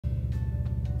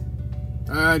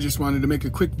I just wanted to make a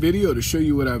quick video to show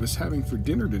you what I was having for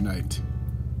dinner tonight.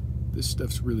 This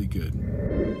stuff's really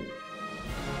good.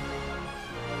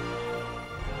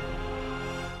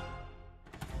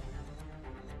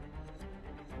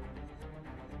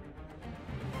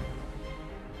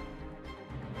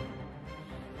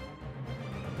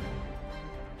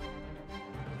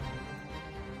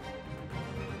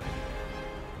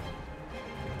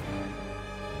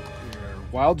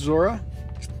 Wild Zora.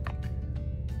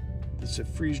 It's a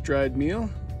freeze-dried meal.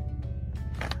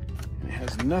 And it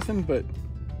has nothing but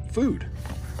food.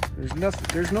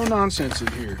 There's no nonsense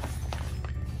in here.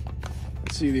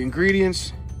 Let's see, the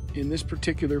ingredients in this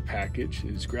particular package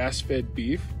is grass-fed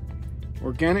beef,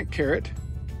 organic carrot,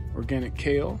 organic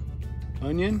kale,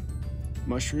 onion,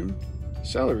 mushroom,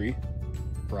 celery,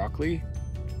 broccoli,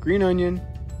 green onion,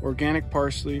 organic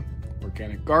parsley,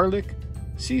 organic garlic,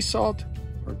 sea salt,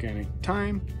 organic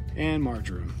thyme, and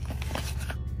marjoram.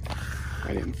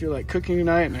 I didn't feel like cooking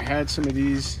tonight and I had some of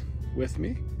these with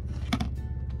me.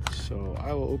 So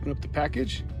I will open up the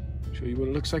package, show you what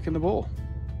it looks like in the bowl.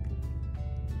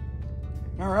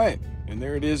 All right, and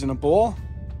there it is in a bowl.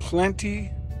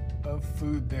 Plenty of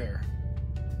food there.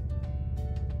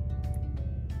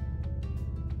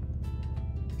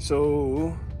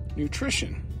 So,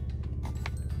 nutrition.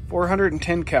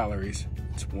 410 calories.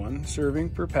 It's one serving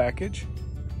per package.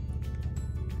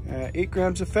 8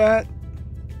 grams of fat,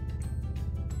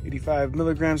 85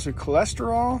 milligrams of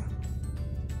cholesterol,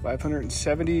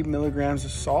 570 milligrams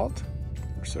of salt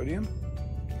or sodium,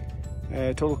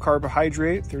 total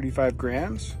carbohydrate 35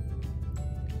 grams,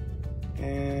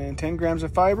 and 10 grams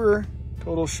of fiber,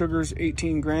 total sugars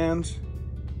 18 grams,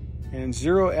 and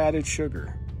 0 added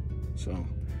sugar. So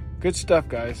good stuff,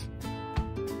 guys.